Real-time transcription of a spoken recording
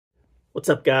What's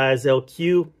up, guys?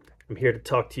 LQ. I'm here to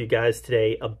talk to you guys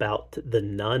today about The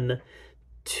Nun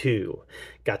 2.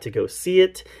 Got to go see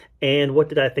it, and what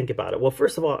did I think about it? Well,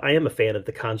 first of all, I am a fan of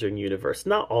the Conjuring Universe.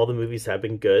 Not all the movies have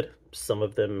been good. Some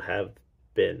of them have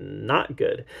been not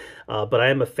good, but I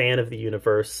am a fan of the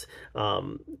universe.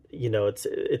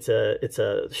 It's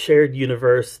a shared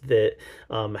universe that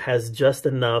has just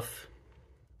enough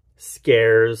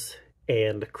scares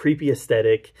and creepy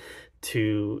aesthetic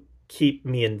to keep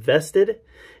me invested.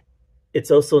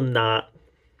 It's also not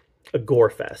a gore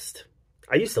fest.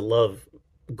 I used to love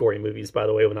gory movies, by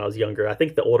the way, when I was younger. I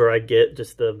think the older I get,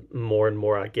 just the more and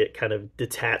more I get kind of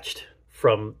detached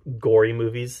from gory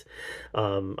movies.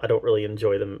 I don't really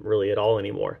enjoy them really at all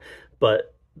anymore.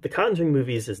 But the Conjuring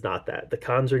movies is not that. The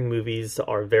Conjuring movies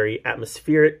are very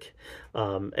atmospheric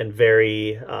and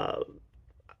very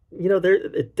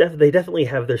they definitely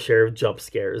have their share of jump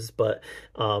scares, but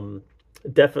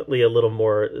definitely a little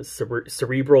more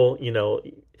cerebral.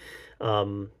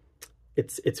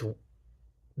 It's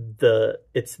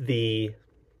the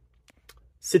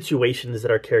situations that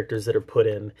our characters that are put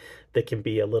in that can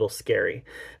be a little scary.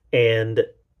 And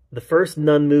the first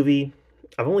Nun movie,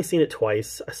 I've only seen it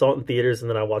twice. I saw it in theaters and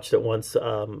then I watched it once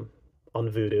on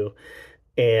Vudu,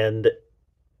 and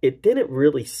it didn't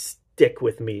really stick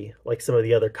with me like some of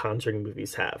the other Conjuring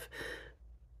movies have.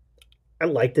 I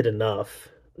liked it enough,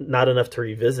 not enough to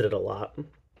revisit it a lot,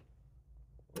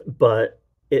 but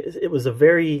it was a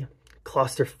very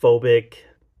claustrophobic,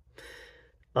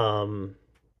 kind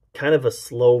of a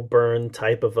slow burn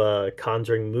type of a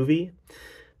Conjuring movie.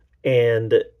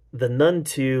 And The Nun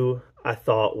 2, I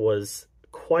thought, was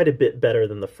quite a bit better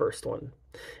than the first one.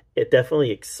 It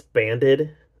definitely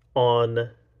expanded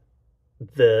on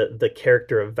the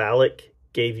character of Valak,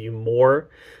 gave you more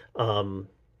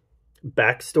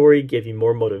backstory, gave you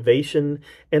more motivation,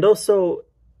 and also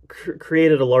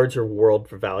created a larger world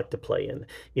for Valak to play in.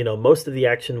 Most of the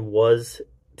action was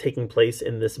taking place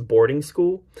in this boarding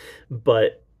school,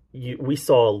 but we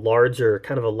saw a larger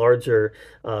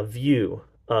view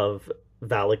of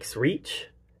Valak's reach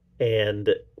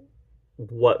and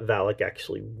what Valak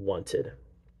actually wanted.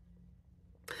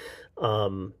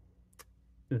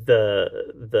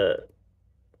 The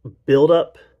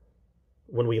build-up,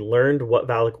 when we learned what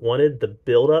Valak wanted, the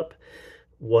build-up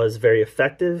was very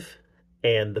effective,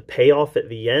 and the payoff at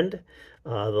the end,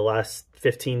 the last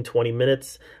 15-20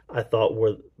 minutes, I thought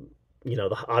were,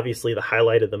 obviously the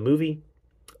highlight of the movie.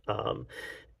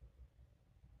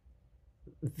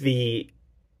 The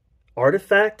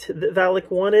artifact that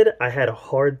Valak wanted, I had a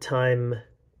hard time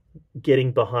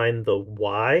getting behind the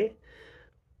why,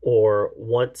 or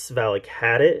once Valak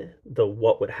had it, the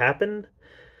what would happen.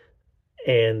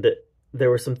 And there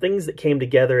were some things that came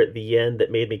together at the end that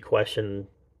made me question,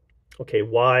 okay,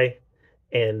 why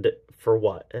and for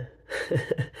what?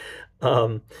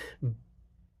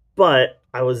 But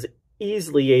I was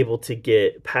easily able to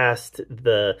get past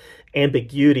the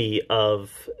ambiguity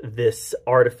of this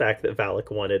artifact that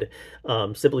Valak wanted,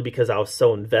 simply because I was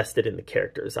so invested in the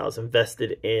characters. I was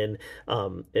invested in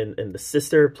the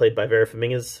sister, played by Vera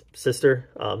Farmiga's sister,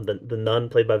 the nun,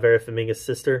 played by Vera Farmiga's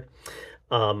sister.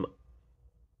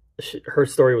 Her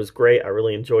story was great. I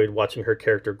really enjoyed watching her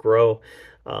character grow.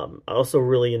 I also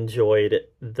really enjoyed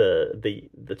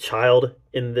the child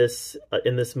in this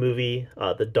movie,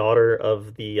 the daughter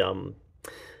of the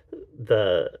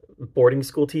boarding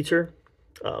school teacher.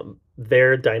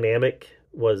 Their dynamic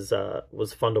was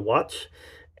fun to watch,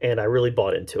 and I really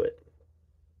bought into it.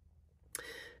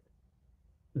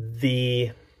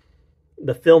 The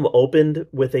film opened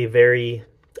with a very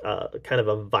kind of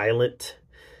a violent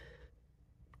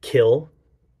kill,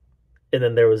 and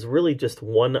then there was really just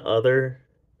one other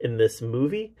in this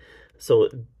movie, so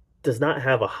it does not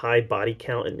have a high body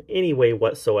count in any way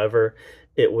whatsoever.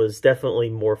 It was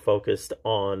definitely more focused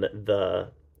on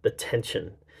the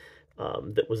tension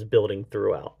that was building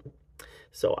throughout.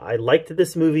 So I liked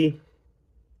this movie.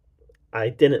 I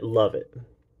didn't love it,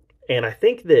 and I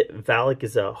think that Valak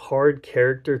is a hard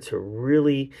character to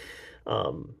really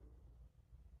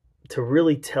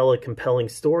tell a compelling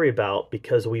story about,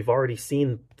 because we've already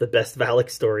seen the best Valak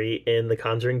story in The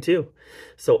Conjuring 2.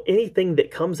 So anything that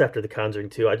comes after The Conjuring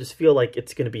 2, I just feel like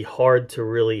it's going to be hard to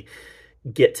really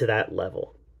get to that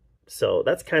level. So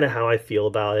that's kind of how I feel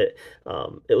about it.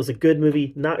 It was a good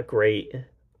movie, not great.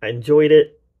 I enjoyed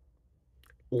it.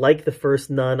 Like the first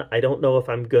Nun, I don't know if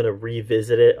I'm going to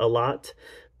revisit it a lot,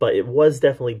 but it was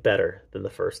definitely better than the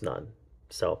first Nun.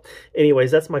 So anyways,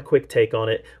 that's my quick take on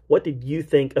it. What did you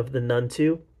think of The Nun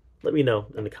 2? Let me know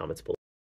in the comments below.